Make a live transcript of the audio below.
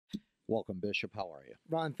Welcome, Bishop. How are you?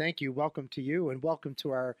 Ron, thank you. Welcome to you and welcome to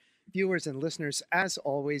our viewers and listeners. As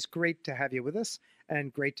always, great to have you with us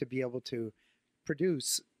and great to be able to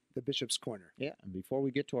produce the Bishop's Corner. Yeah, and before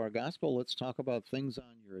we get to our gospel, let's talk about things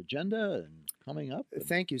on your agenda and coming up.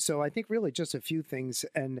 Thank you. So I think really just a few things,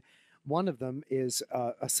 and one of them is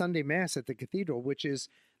a Sunday Mass at the cathedral, which is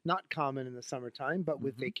not common in the summertime, but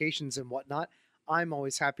with vacations and whatnot, I'm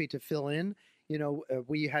always happy to fill in. You know,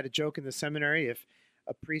 we had a joke in the seminary, if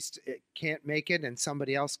a priest can't make it and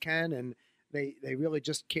somebody else can, and they really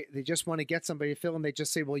just can't, they just want to get somebody to fill in, they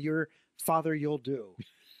just say, well, you're Father, you'll do.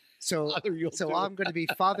 So, I'm going to be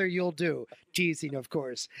Father, you'll do. Teasing, of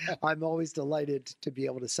course. I'm always delighted to be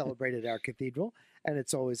able to celebrate at our cathedral, and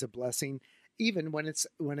it's always a blessing, even when it's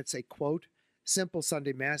a quote simple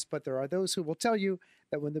Sunday Mass. But there are those who will tell you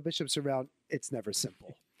that when the bishop's around, it's never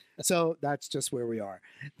simple. So that's just where we are.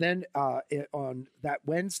 Then on that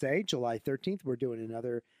Wednesday, July 13th, we're doing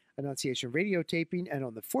another Annunciation radio taping. And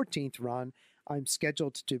on the 14th, Ron, I'm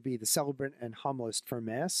scheduled to be the celebrant and homilist for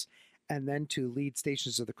Mass, and then to lead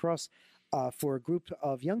Stations of the Cross for a group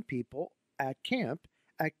of young people at Camp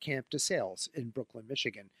DeSales in Brooklyn,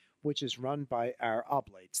 Michigan, which is run by our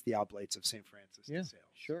Oblates, the Oblates of St. Francis de Sales.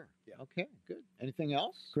 Sure. Yeah. Okay, good. Anything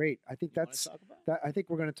else? Great. I think I think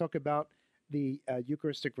we're going to talk about the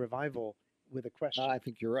Eucharistic revival with a question. I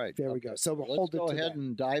think you're right. There we go. So let's go ahead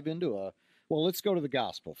and dive into let's go to the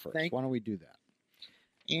gospel first. Why don't we do that?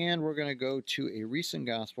 And we're going to go to a recent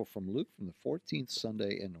gospel from Luke from the 14th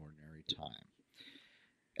Sunday in Ordinary Time.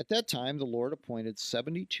 At that time, the Lord appointed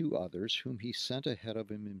 72 others, whom he sent ahead of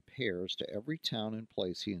him in pairs to every town and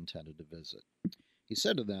place he intended to visit. He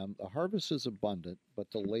said to them, the harvest is abundant,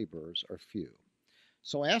 but the laborers are few.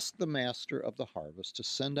 So ask the master of the harvest to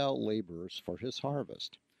send out laborers for his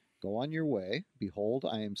harvest. Go on your way. Behold,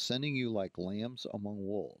 I am sending you like lambs among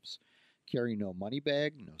wolves. Carry no money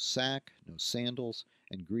bag, no sack, no sandals,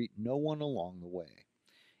 and greet no one along the way.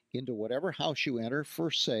 Into whatever house you enter,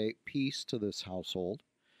 first say, peace to this household.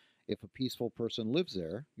 If a peaceful person lives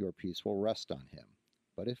there, your peace will rest on him.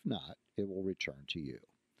 But if not, it will return to you.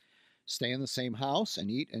 Stay in the same house and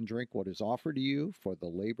eat and drink what is offered to you, for the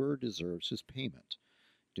laborer deserves his payment.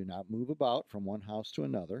 Do not move about from one house to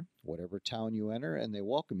another. Whatever town you enter and they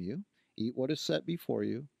welcome you, eat what is set before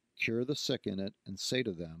you, cure the sick in it, and say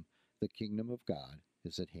to them, the kingdom of God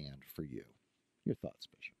is at hand for you. Your thoughts,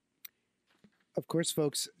 Bishop? Of course,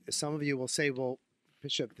 folks, some of you will say, well,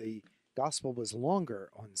 Bishop, the gospel was longer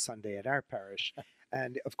on Sunday at our parish.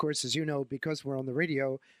 And of course, as you know, because we're on the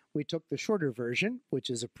radio, we took the shorter version, which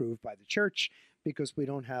is approved by the church, because we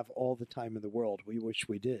don't have all the time in the world. We wish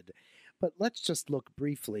we did. But let's just look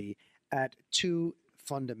briefly at two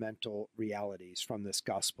fundamental realities from this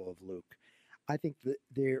Gospel of Luke. I think that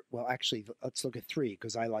let's look at three,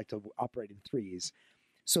 because I like to operate in threes.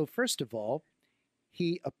 So first of all,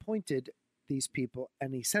 he appointed these people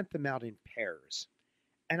and he sent them out in pairs.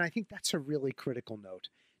 And I think that's a really critical note.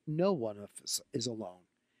 No one of us is alone.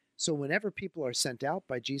 So whenever people are sent out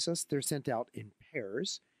by Jesus, they're sent out in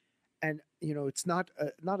pairs. And, you know, it's not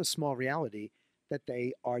a small reality that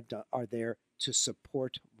they are there to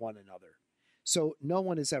support one another. So no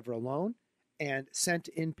one is ever alone, and sent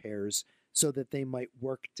in pairs so that they might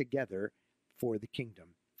work together for the kingdom.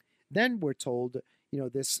 Then we're told, you know,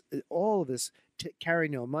 all of this, carry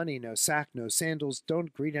no money, no sack, no sandals,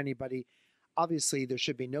 don't greet anybody. Obviously, there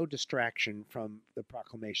should be no distraction from the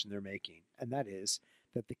proclamation they're making, and that is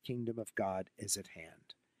that the kingdom of God is at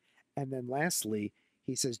hand. And then lastly,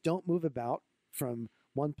 he says, don't move about from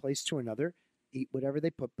one place to another. Eat whatever they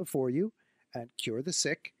put before you, and cure the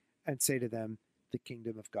sick, and say to them, the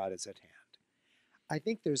kingdom of God is at hand. I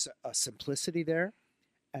think there's a simplicity there,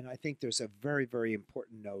 and I think there's a very, very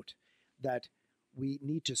important note that we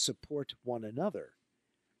need to support one another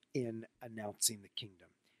in announcing the kingdom.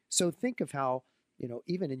 So think of how, you know,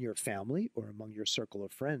 even in your family or among your circle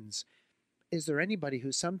of friends, is there anybody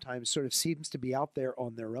who sometimes sort of seems to be out there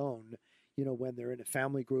on their own, you know, when they're in a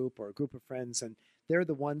family group or a group of friends, and they're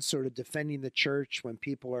the ones sort of defending the church when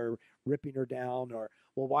people are ripping her down, or,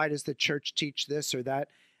 well, why does the church teach this or that?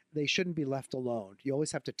 They shouldn't be left alone. You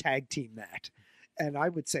always have to tag team that. And I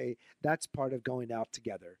would say that's part of going out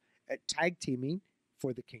together, tag teaming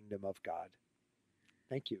for the kingdom of God.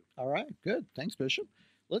 Thank you. All right, good. Thanks, Bishop.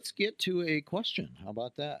 Let's get to a question. How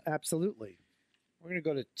about that? Absolutely. We're going to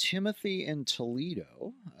go to Timothy in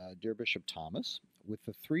Toledo. Dear Bishop Thomas, with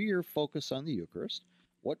the 3-year focus on the Eucharist,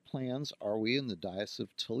 what plans are we in the Diocese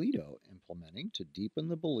of Toledo implementing to deepen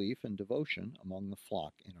the belief and devotion among the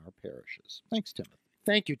flock in our parishes? Thanks, Timothy.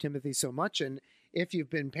 Thank you, Timothy, so much. And if you've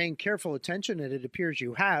been paying careful attention, and it appears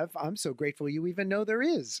you have, I'm so grateful you even know there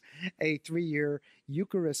is a 3-year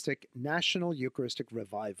National Eucharistic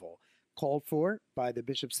Revival called for by the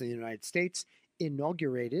bishops of the United States,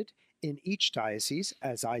 inaugurated in each diocese,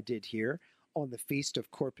 as I did here, on the feast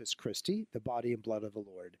of Corpus Christi, the body and blood of the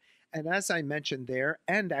Lord. And as I mentioned there,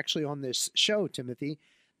 and actually on this show, Timothy,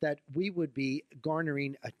 that we would be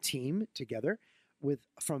garnering a team together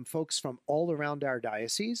from folks from all around our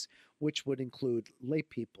diocese, which would include lay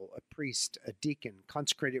people, a priest, a deacon,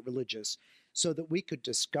 consecrated religious, so that we could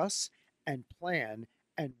discuss and plan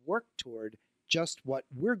and work toward just what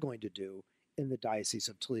we're going to do in the Diocese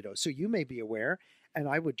of Toledo. So you may be aware, and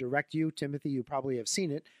I would direct you, Timothy, you probably have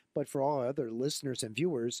seen it, but for all other listeners and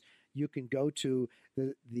viewers, you can go to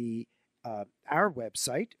our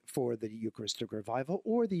website for the Eucharistic Revival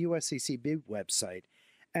or the USCCB website.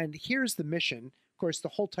 And here's the mission. Of course, the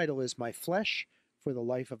whole title is My Flesh for the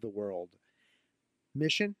Life of the World.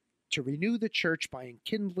 Mission: to renew the church by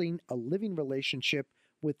enkindling a living relationship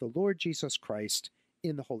with the Lord Jesus Christ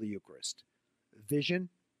in the Holy Eucharist. Vision: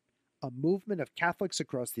 a movement of Catholics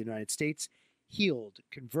across the United States, healed,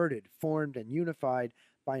 converted, formed, and unified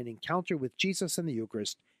by an encounter with Jesus in the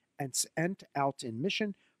Eucharist, and sent out in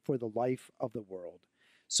mission for the life of the world.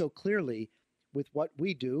 So clearly, with what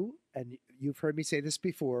we do, and you've heard me say this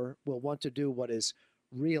before, we'll want to do what is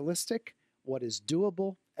realistic, what is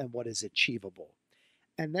doable, and what is achievable.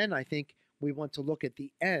 And then I think we want to look at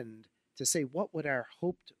the end to say, what would our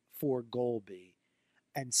hoped for goal be?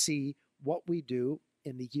 And see what we do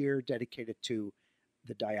in the year dedicated to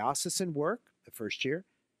the diocesan work, the first year,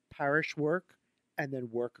 parish work, and then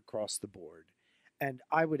work across the board. And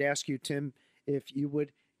I would ask you, Tim, if you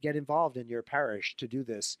would get involved in your parish to do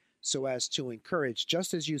this so as to encourage,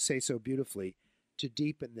 just as you say so beautifully, to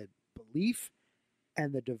deepen the belief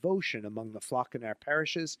and the devotion among the flock in our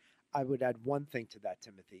parishes. I would add one thing to that,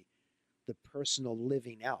 Timothy: the personal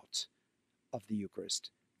living out of the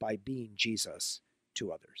Eucharist by being Jesus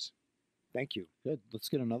to others. Thank you. Good. Let's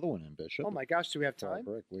get another one in, Bishop. Oh my gosh, do we have time?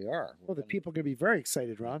 We are. Well, the people are going to be very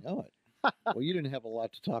excited, Ron. I know it. Well, you didn't have a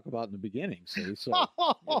lot to talk about in the beginning, see? So,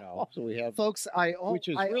 so we have... Folks, which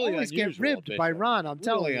is really always unusual, get ribbed Bishop. By Ron, I'm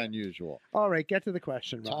telling you. Really unusual. All right, get to the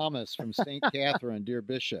question, Ron. Thomas from St. Catherine, dear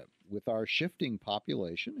Bishop, with our shifting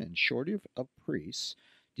population and shortage of priests,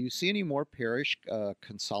 do you see any more parish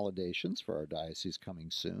consolidations for our diocese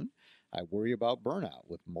coming soon? I worry about burnout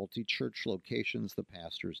with multi-church locations the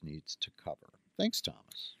pastors needs to cover. Thanks,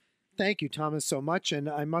 Thomas. Thank you, Thomas, so much. And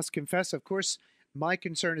I must confess, of course, my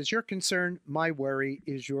concern is your concern. My worry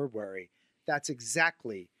is your worry. That's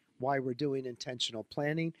exactly why we're doing intentional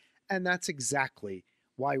planning. And that's exactly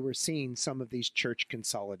why we're seeing some of these church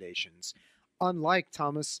consolidations. Unlike,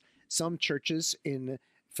 Thomas, some churches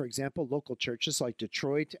for example, local churches like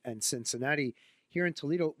Detroit and Cincinnati, here in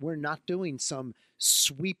Toledo, we're not doing some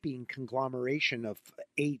sweeping conglomeration of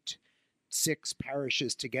 6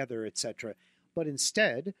 parishes together, etc. But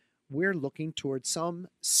instead, we're looking towards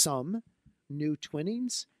some new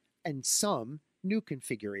twinnings and some new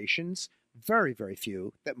configurations, very, very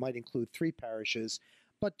few, that might include 3 parishes.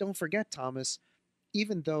 But don't forget, Thomas,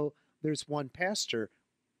 even though there's one pastor,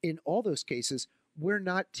 in all those cases, we're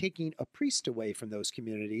not taking a priest away from those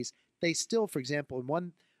communities. They still, for example,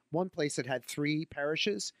 in one place that had 3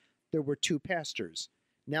 parishes, there were 2 pastors.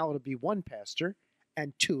 Now it'll be 1 pastor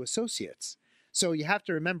and 2 associates. So you have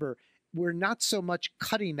to remember, we're not so much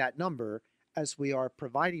cutting that number as we are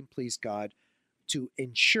providing, please God, to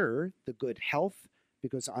ensure the good health,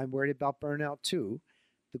 because I'm worried about burnout too,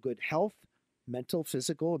 the good health, mental,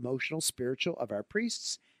 physical, emotional, spiritual of our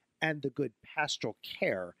priests, and the good pastoral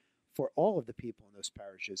care for all of the people in those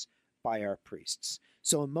parishes by our priests.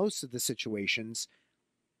 So in most of the situations,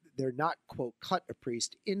 they're not, quote, cut a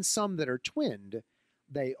priest. In some that are twinned,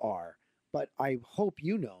 they are. But I hope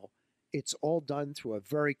you know it's all done through a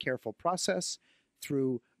very careful process,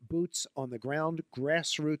 through boots on the ground,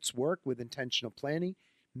 grassroots work with intentional planning,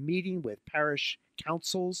 meeting with parish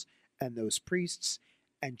councils and those priests,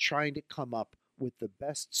 and trying to come up with the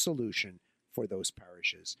best solution for those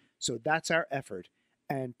parishes. So that's our effort,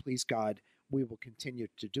 and please God, we will continue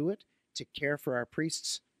to do it, to care for our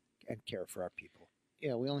priests and care for our people.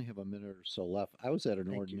 Yeah, we only have a minute or so left. I was at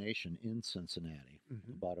an ordination in Cincinnati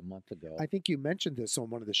about a month ago. I think you mentioned this on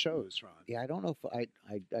one of the shows, Ron. Yeah, I don't know if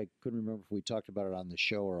I couldn't remember if we talked about it on the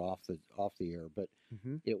show or off the air, but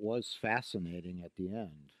it was fascinating at the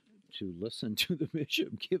end to listen to the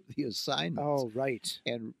bishop give the assignments. Oh, right.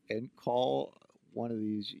 And call one of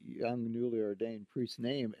these young newly ordained priests'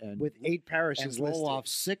 name and with 8 parishes and roll off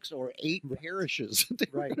 6 or 8 parishes that they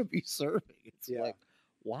were going to be serving. It's like,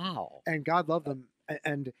 wow. And God love them.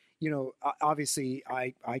 And Obviously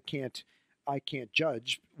I can't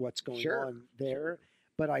judge what's going Sure, on there, sure.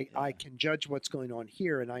 but I Yeah. can judge what's going on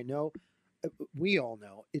here, and I know we all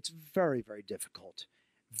know it's very, very difficult.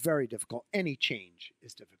 Very difficult. Any change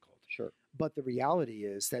is difficult. Sure. But the reality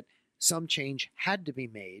is that some change had to be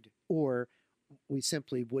made, or we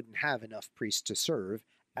simply wouldn't have enough priests to serve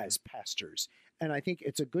as pastors. And I think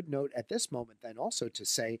it's a good note at this moment then also to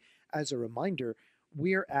say, as a reminder,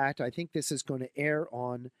 I think this is going to air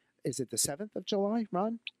on, is it the 7th of July,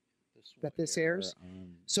 Ron? That this airs?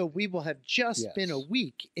 So we will have just been a Yes.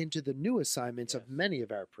 week into the new assignments of Yes. many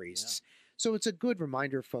of our priests. So it's a good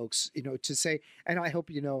reminder, folks, to say, and I hope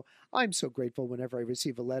I'm so grateful whenever I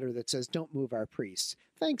receive a letter that says, don't move our priests.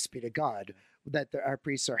 Thanks be to God that our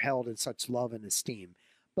priests are held in such love and esteem.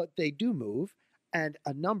 But they do move, and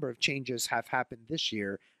a number of changes have happened this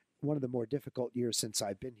year, one of the more difficult years since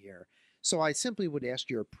I've been here. So I simply would ask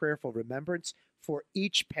your prayerful remembrance for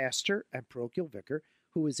each pastor and parochial vicar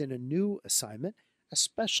who is in a new assignment,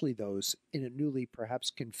 especially those in a newly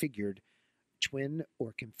perhaps configured twin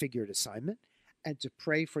or configured assignment, and to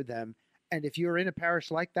pray for them. And if you're in a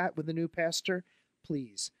parish like that with a new pastor,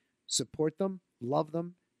 please support them, love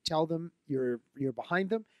them, tell them you're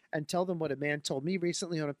behind them, and tell them what a man told me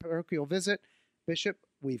recently on a parochial visit: Bishop,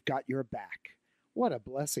 we've got your back. What a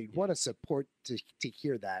blessing, what a support to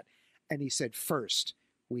hear that. And he said, first,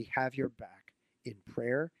 we have your back in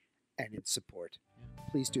prayer and in support.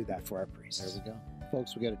 Please do that for our priests. There we go.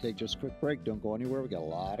 Folks, we got to take just a quick break. Don't go anywhere. We got a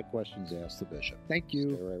lot of questions to ask the bishop. Thank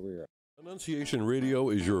you. Stay right where you're at. Annunciation Radio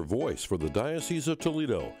is your voice for the Diocese of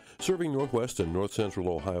Toledo. Serving Northwest and North Central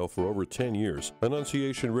Ohio for over 10 years,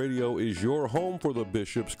 Annunciation Radio is your home for the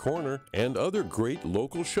Bishop's Corner and other great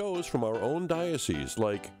local shows from our own diocese,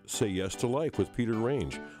 like Say Yes to Life with Peter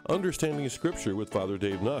Range, Understanding Scripture with Father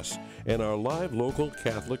Dave Nuss, and our live local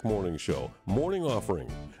Catholic morning show, Morning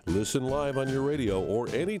Offering. Listen live on your radio or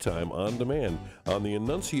anytime on demand on the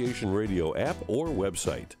Annunciation Radio app or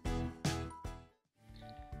website.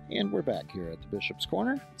 And we're back here at the Bishop's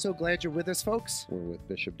Corner. So glad you're with us, folks. We're with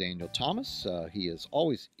Bishop Daniel Thomas. He is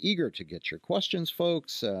always eager to get your questions,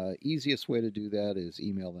 folks. Easiest way to do that is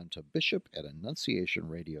email them to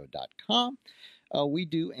bishop@annunciationradio.com. We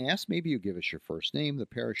do ask, maybe you give us your first name, the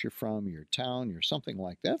parish you're from, your town, your something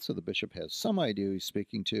like that, so the bishop has some idea who he's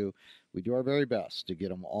speaking to. We do our very best to get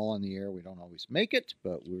them all on the air. We don't always make it,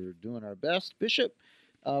 but we're doing our best. Bishop,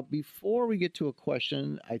 before we get to a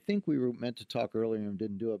question, I think we were meant to talk earlier and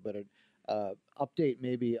didn't do it, but an update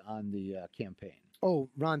maybe on the campaign. Oh,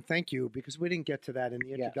 Ron, thank you, because we didn't get to that in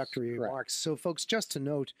the introductory remarks. So, folks, just to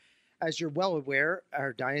note, as you're well aware,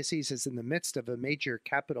 our diocese is in the midst of a major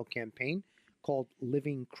capital campaign called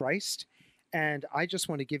Living Christ. And I just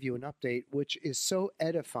want to give you an update, which is so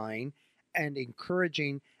edifying and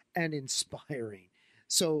encouraging and inspiring.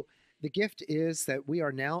 So the gift is that we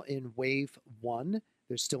are now in wave 1.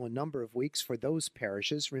 There's still a number of weeks for those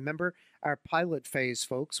parishes. Remember, our pilot phase,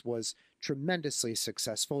 folks, was tremendously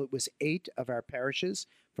successful. It was 8 of our parishes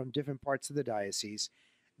from different parts of the diocese.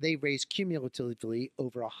 They raised cumulatively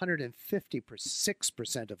over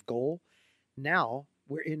 156% of goal. Now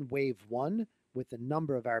we're in wave 1 with a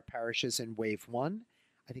number of our parishes in wave 1.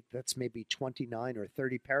 I think that's maybe 29 or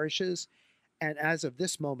 30 parishes. And as of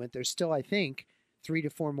this moment, there's still, I think, 3 to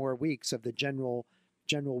 4 more weeks of the general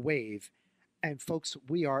wave. And folks,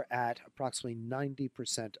 we are at approximately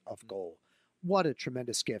 90% of goal. What a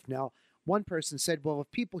tremendous gift. Now, one person said, well,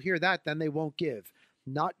 if people hear that, then they won't give.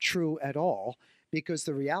 Not true at all, because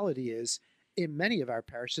the reality is, in many of our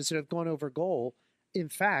parishes that have gone over goal, in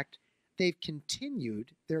fact, they've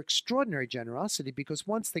continued their extraordinary generosity, because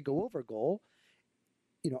once they go over goal,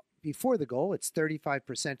 before the goal, it's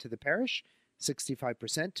 35% to the parish,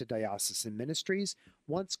 65% to diocesan ministries.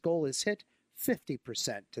 Once goal is hit,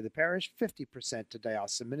 50% to the parish, 50% to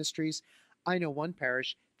diocesan ministries. I know one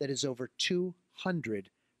parish that is over 200%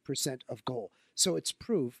 of goal. So it's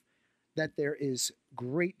proof that there is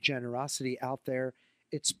great generosity out there.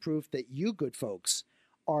 It's proof that you good folks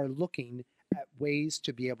are looking at ways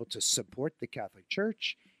to be able to support the Catholic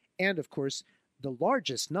Church. And of course, the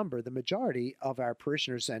largest number, the majority of our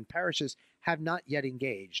parishioners and parishes have not yet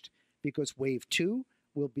engaged, because wave 2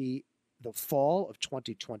 will be the fall of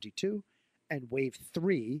 2022. And wave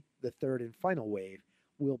 3, the third and final wave,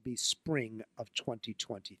 will be spring of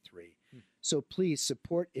 2023. So please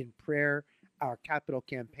support in prayer our capital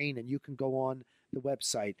campaign, and you can go on the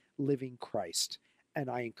website, Living Christ. And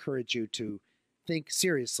I encourage you to think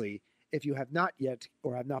seriously if you have not yet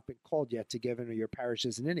or have not been called yet to give in, or your parish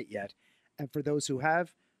isn't in it yet. And for those who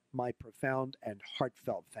have, my profound and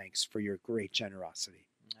heartfelt thanks for your great generosity.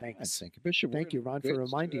 Thanks. Thank you, Bishop. Thank you, Ron, for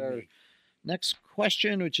reminding me. Next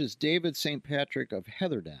question, which is David St. Patrick of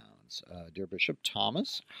Heatherdowns. Dear Bishop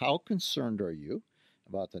Thomas, how concerned are you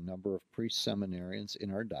about the number of priest seminarians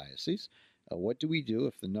in our diocese? What do we do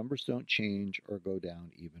if the numbers don't change or go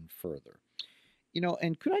down even further?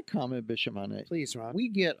 And could I comment, Bishop, on it? Please, Ron. We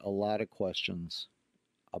get a lot of questions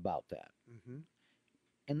about that. Mm-hmm.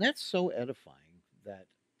 And that's so edifying that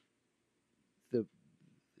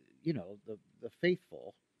the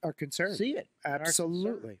faithful Are concerned. see it. and are concerned.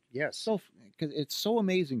 Absolutely. Yes. So, because it's so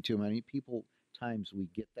amazing to many people, times we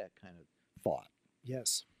get that kind of thought.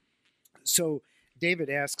 Yes. So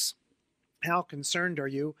David asks, how concerned are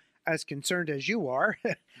you? As concerned as you are,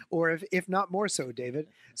 or if not more so, David.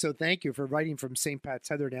 So thank you for writing from St. Pat's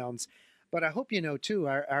Heatherdowns. But I hope you know, too,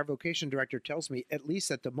 our vocation director tells me, at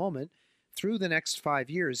least at the moment, through the next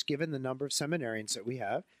 5 years, given the number of seminarians that we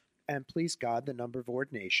have, and please God, the number of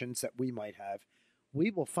ordinations that we might have,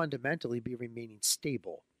 we will fundamentally be remaining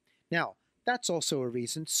stable. Now, that's also a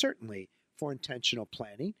reason, certainly, for intentional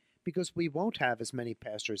planning, because we won't have as many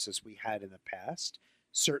pastors as we had in the past.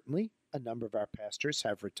 Certainly, a number of our pastors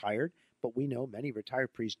have retired, but we know many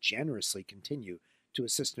retired priests generously continue to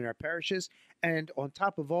assist in our parishes. And on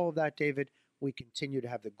top of all of that, David, we continue to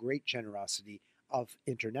have the great generosity of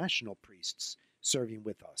international priests serving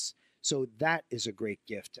with us. So that is a great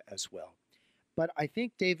gift as well. But I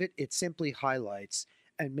think, David, it simply highlights,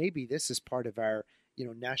 and maybe this is part of our,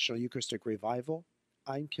 National Eucharistic Revival.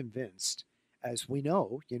 I'm convinced, as we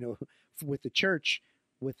know, with the church,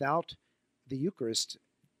 without the Eucharist,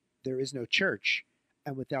 there is no church,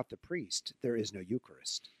 and without the priest, there is no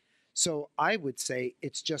Eucharist. So I would say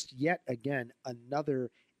it's just yet again another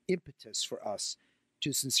impetus for us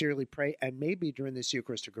to sincerely pray, and maybe during this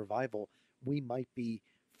Eucharistic revival, we might be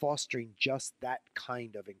fostering just that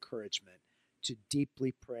kind of encouragement to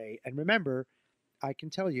deeply pray. And remember, I can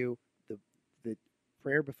tell you, the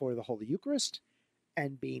prayer before the Holy Eucharist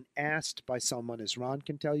and being asked by someone, as Ron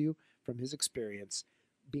can tell you from his experience,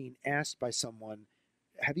 being asked by someone,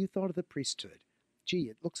 have you thought of the priesthood? Gee,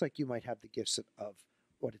 it looks like you might have the gifts of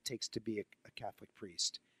what it takes to be a Catholic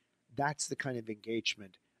priest. That's the kind of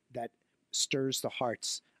engagement that stirs the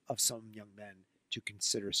hearts of some young men to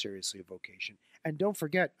consider seriously a vocation. And don't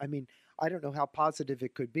forget, I don't know how positive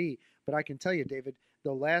it could be, but I can tell you, David,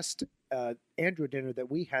 the last Andrew dinner that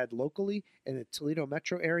we had locally in the Toledo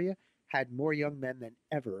metro area had more young men than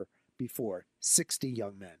ever before, 60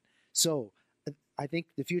 young men. So I think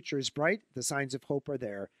the future is bright. The signs of hope are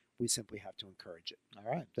there. We simply have to encourage it.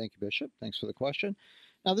 All right. Thank you, Bishop. Thanks for the question.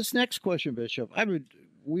 Now, this next question, Bishop,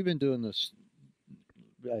 we've been doing this,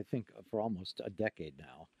 I think, for almost a decade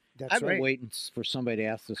now. That's I've right. been waiting for somebody to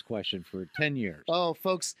ask this question for 10 years. Oh,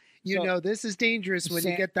 folks, this is dangerous when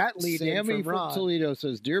you get that lead in Sammy from Ron. Toledo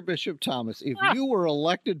says, Dear Bishop Thomas, if you were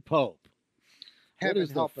elected Pope, what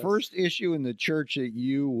is the first issue in the church that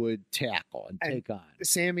you would tackle and take on?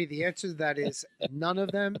 Sammy, the answer to that is none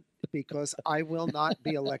of them, because I will not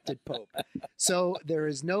be elected Pope. So there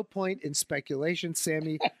is no point in speculation,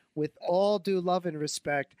 Sammy. With all due love and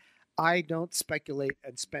respect, I don't speculate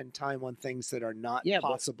and spend time on things that are not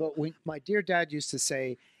possible. But my dear dad used to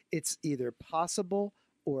say, it's either possible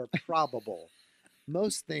or probable.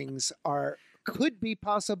 Most things could be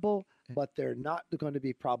possible, but they're not going to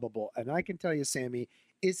be probable. And I can tell you, Sammy,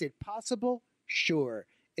 is it possible? Sure.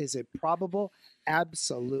 Is it probable?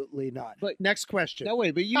 Absolutely not. But next question. No,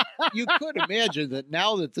 wait, but you could imagine that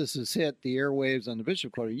now that this has hit the airwaves on the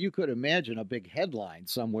Bishop Quarter, you could imagine a big headline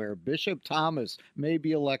somewhere, Bishop Thomas may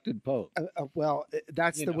be elected Pope. Well,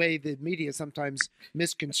 that's the way the media sometimes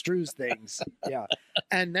misconstrues things. Yeah.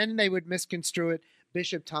 And then they would misconstrue it,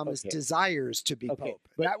 Bishop Thomas desires to be Pope.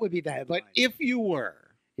 But that would be the headline. But if you were,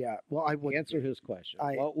 well, I would answer his question.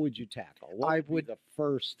 What would you tackle? What would be the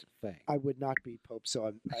first thing? I would not be Pope,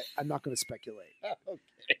 so I'm not going to speculate.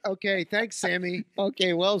 Okay, thanks, Sammy.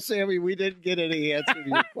 Okay, well, Sammy, we didn't get any answer to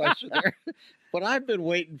your question there, but I've been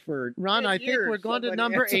waiting for Ron. I think we're going to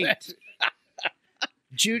number 8.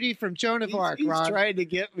 Judy from Joan of Arc. He's Ron, trying to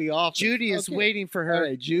get me off. Judy is waiting for her. All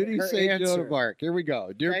right, Judy, say Joan of Arc. Here we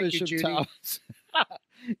go, dear Thank Bishop you, Thomas.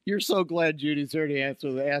 You're so glad Judy's here to ask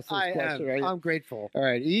this question, right? I'm grateful. All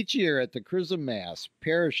right. Each year at the Chrism Mass,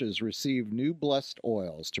 parishes receive new blessed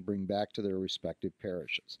oils to bring back to their respective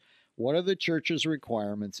parishes. What are the church's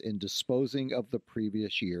requirements in disposing of the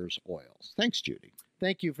previous year's oils? Thanks, Judy.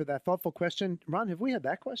 Thank you for that thoughtful question. Ron, have we had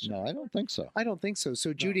that question? No, I don't think so. I don't think so.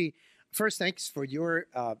 So, Judy, first, thanks for your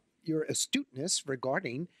astuteness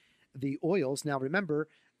regarding the oils. Now, remember,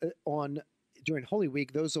 during Holy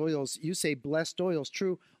Week, those oils, you say blessed oils,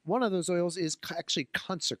 true. One of those oils is actually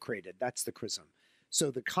consecrated. That's the chrism.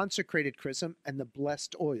 So the consecrated chrism and the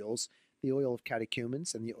blessed oils, the oil of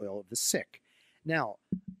catechumens, and the oil of the sick. Now,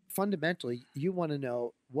 fundamentally, you want to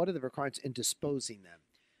know what are the requirements in disposing them.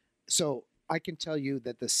 So I can tell you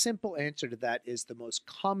that the simple answer to that is the most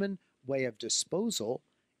common way of disposal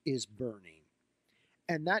is burning.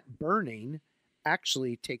 And that burning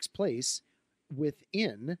actually takes place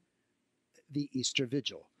within the Easter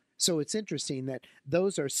Vigil. So it's interesting that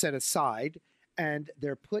those are set aside and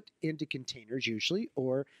they're put into containers usually,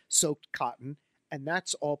 or soaked cotton, and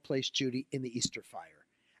that's all placed, Judy, in the Easter fire.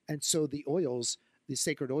 And so the oils, the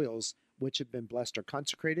sacred oils, which have been blessed or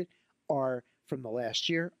consecrated, are from the last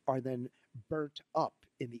year, are then burnt up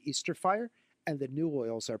in the Easter fire, and the new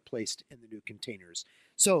oils are placed in the new containers.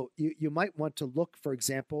 So you might want to look, for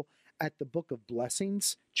example, at the Book of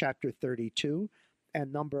Blessings, chapter 32,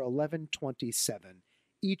 and number 1127.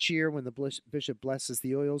 Each year when the bishop blesses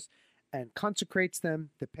the oils and consecrates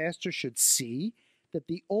them, the pastor should see that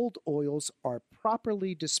the old oils are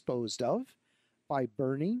properly disposed of by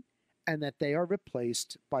burning and that they are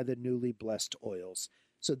replaced by the newly blessed oils.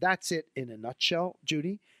 So that's it in a nutshell,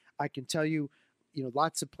 Judy. I can tell you,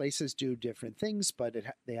 lots of places do different things, but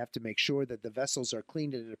they have to make sure that the vessels are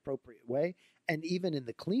cleaned in an appropriate way. And even in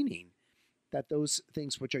the cleaning, that those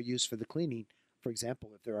things which are used for the cleaning, for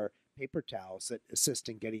example, if there are paper towels that assist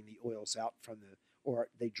in getting the oils out or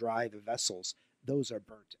they dry the vessels, those are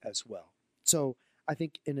burnt as well. So I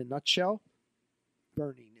think in a nutshell,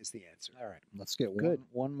 burning is the answer. All right, let's get Good.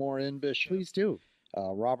 one more in, Bishop. Please do.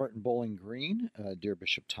 Robert in Bowling Green, dear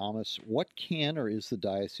Bishop Thomas, what can or is the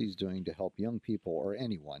diocese doing to help young people or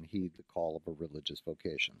anyone heed the call of a religious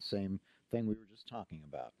vocation? Same thing we were just talking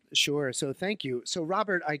about. Sure. So thank you. So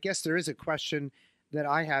Robert, I guess there is a question that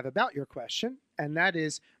I have about your question, and that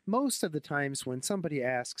is most of the times when somebody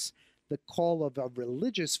asks the call of a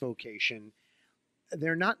religious vocation,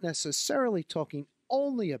 they're not necessarily talking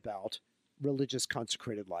only about religious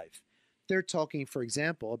consecrated life. They're talking, for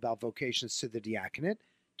example, about vocations to the diaconate,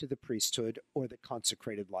 to the priesthood, or the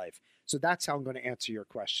consecrated life. So that's how I'm going to answer your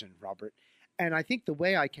question, Robert. And I think the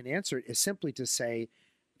way I can answer it is simply to say,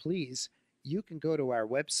 please, you can go to our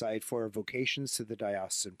website for vocations to the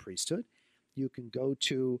diocesan priesthood. You can go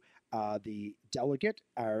to the delegate,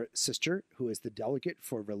 our sister, who is the delegate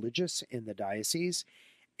for religious in the diocese,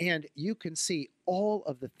 and you can see all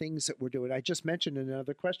of the things that we're doing. I just mentioned in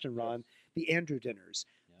another question, Ron, the Andrew Dinners.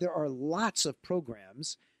 There are lots of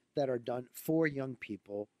programs that are done for young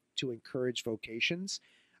people to encourage vocations.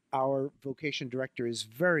 Our vocation director is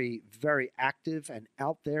very, very active and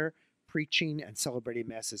out there preaching and celebrating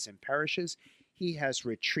masses in parishes. He has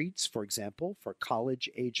retreats, for example, for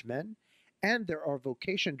college-age men. And there are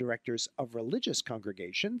vocation directors of religious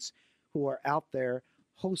congregations who are out there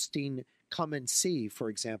hosting come and see, for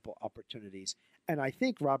example, opportunities. And I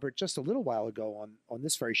think, Robert, just a little while ago on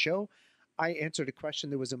this very show, I answered a question.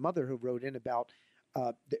 There was a mother who wrote in about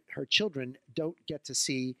her children don't get to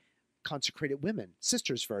see consecrated women,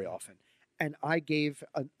 sisters, very often. And I gave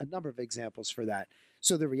a number of examples for that.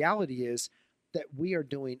 So the reality is that we are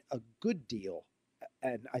doing a good deal.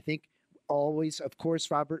 And I think always, of course,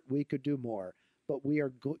 Robert, we could do more, but we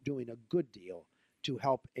are doing a good deal to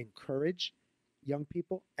help encourage young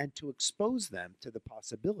people and to expose them to the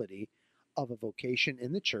possibility of a vocation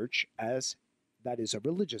in the church, as that is a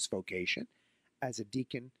religious vocation, as a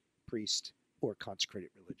deacon, priest, or consecrated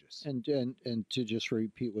religious. And to just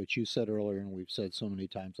repeat what you said earlier, and we've said so many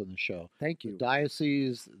times on the show. Thank you. The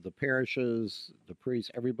diocese, the parishes, the priests,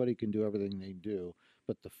 everybody can do everything they do,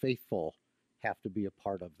 but the faithful have to be a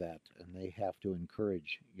part of that, and they have to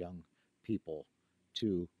encourage young people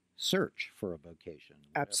to search for a vocation,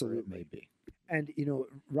 whatever Absolutely. it may be. And,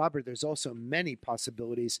 Robert, there's also many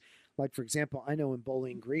possibilities. Like, for example, I know in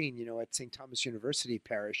Bowling Green, at St. Thomas University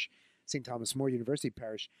Parish, St. Thomas More University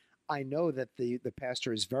Parish, I know that the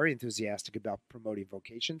pastor is very enthusiastic about promoting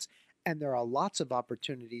vocations, and there are lots of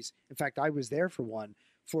opportunities. In fact, I was there for one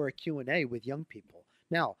for a Q&A with young people.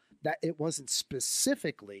 Now, that it wasn't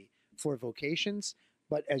specifically for vocations,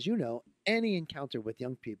 but as you know, any encounter with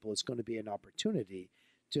young people is going to be an opportunity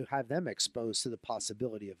to have them exposed to the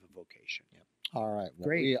possibility of a vocation. Yep. All right. Well,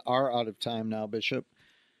 Great. we are out of time now, Bishop.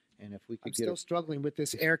 And if we could I'm still struggling with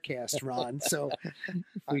this aircast, Ron. So if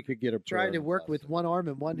we could get a trying to prayer work with blessing. one arm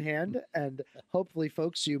and one hand, and hopefully,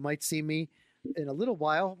 folks, you might see me in a little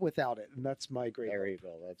while without it, and that's my great There hope. you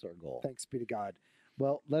go. That's our goal. Thanks be to God.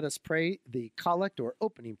 Well, let us pray the collect or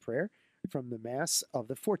opening prayer from the Mass of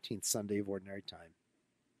the 14th Sunday of Ordinary Time.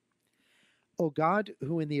 O God,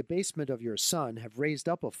 who in the abasement of your Son have raised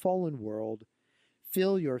up a fallen world,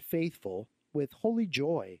 fill your faithful with holy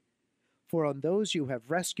joy, for on those you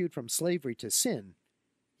have rescued from slavery to sin,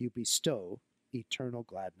 you bestow eternal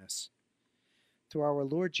gladness. through our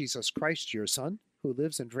Lord Jesus Christ, your Son, who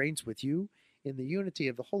lives and reigns with you in the unity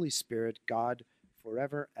of the Holy Spirit, God,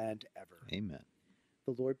 forever and ever. Amen.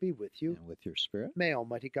 The Lord be with you. And with your spirit. May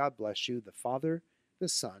Almighty God bless you, the Father, the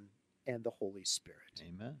Son, and the Holy Spirit.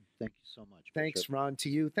 Amen. Thank you so much. Thanks, Bishop. Ron, to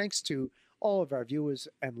you. Thanks to all of our viewers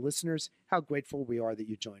and listeners. How grateful we are that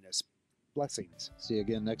you join us. Blessings. See you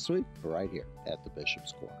again next week, right here at the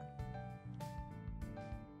Bishop's Corner.